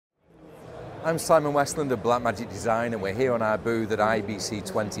I'm Simon Westland of Blackmagic Design, and we're here on our booth at IBC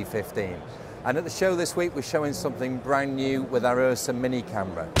 2015. And at the show this week we're showing something brand new with our Ursa mini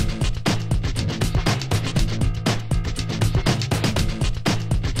camera.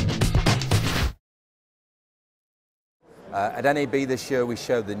 At NAB this year we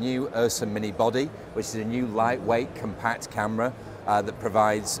showed the new Ursa mini body, which is a new lightweight compact camera that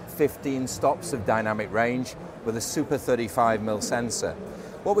provides 15 stops of dynamic range with a super 35mm sensor.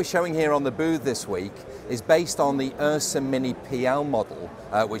 What we're showing here on the booth this week is based on the Ursa Mini PL model,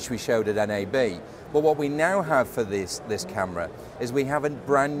 which we showed at NAB. But what we now have for this camera is we have a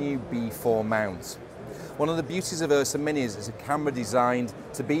brand new B4 mount. One of the beauties of Ursa Mini is it's a camera designed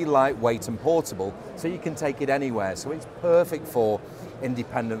to be lightweight and portable, so you can take it anywhere. So it's perfect for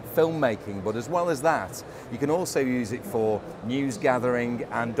independent filmmaking, but as well as that, you can also use it for news gathering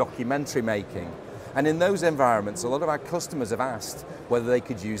and documentary making. And in those environments, a lot of our customers have asked whether they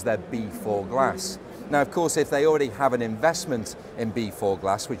could use their B4 glass. Now, of course, if they already have an investment in B4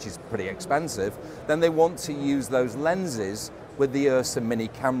 glass, which is pretty expensive, then they want to use those lenses with the Ursa Mini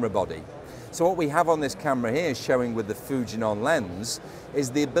camera body. So what we have on this camera here, showing with the Fujinon lens,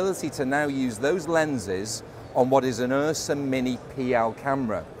 is the ability to now use those lenses on what is an Ursa Mini PL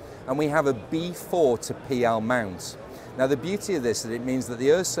camera. And we have a B4 to PL mount. Now, the beauty of this is it means that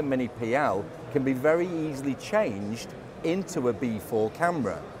the Ursa Mini PL can be very easily changed into a B4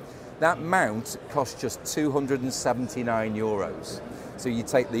 camera. That mount costs just €279. So you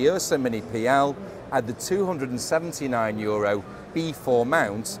take the Ursa Mini PL, add the €279 B4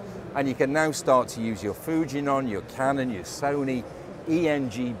 mount, and you can now start to use your Fujinon, your Canon, your Sony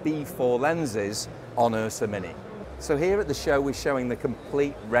ENG B4 lenses on Ursa Mini. So here at the show we're showing the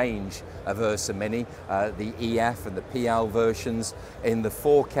complete range of Ursa Mini, the EF and the PL versions in the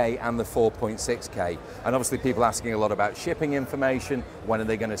 4K and the 4.6K. And obviously people asking a lot about shipping information, when are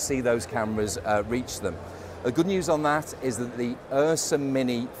they going to see those cameras reach them. The good news on that is that the Ursa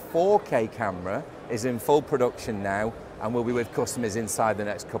Mini 4K camera is in full production now and will be with customers inside the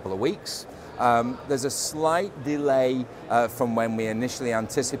next couple of weeks. There's a slight delay from when we initially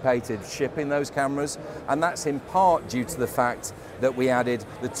anticipated shipping those cameras, and that's in part due to the fact that we added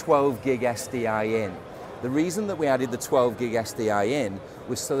the 12 gig SDI-IN. The reason that we added the 12 gig SDI-IN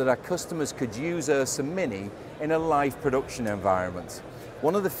was so that our customers could use Ursa Mini in a live production environment.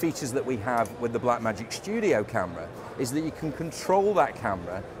 One of the features that we have with the Blackmagic Studio camera is that you can control that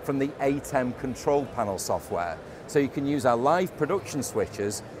camera from the ATEM control panel software. So you can use our live production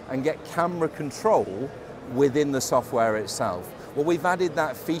switches and get camera control within the software itself. Well, we've added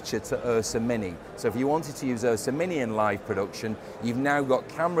that feature to Ursa Mini. So if you wanted to use Ursa Mini in live production, you've now got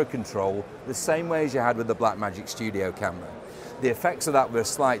camera control the same way as you had with the Blackmagic Studio camera. The effects of that were a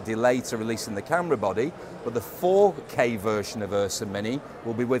slight delay to releasing the camera body, but the 4K version of Ursa Mini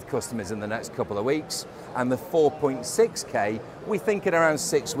will be with customers in the next couple of weeks, and the 4.6K, we think in around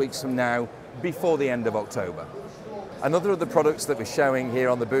 6 weeks from now, before the end of October. Another of the products that we're showing here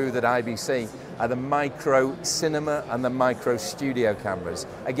on the booth at IBC are the Micro Cinema and the Micro Studio cameras.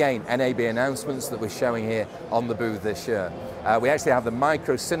 Again, NAB announcements that we're showing here on the booth this year. We actually have the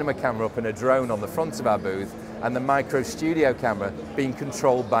Micro Cinema camera up in a drone on the front of our booth, and the Micro Studio camera being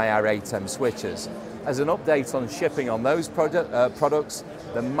controlled by our ATEM switches. As an update on shipping on those products,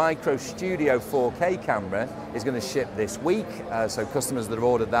 the Micro Studio 4K camera is going to ship this week, so customers that have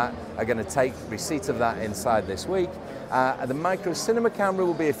ordered that are going to take receipt of that inside this week. And the Micro Cinema camera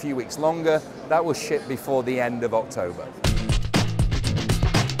will be a few weeks longer. That will ship before the end of October.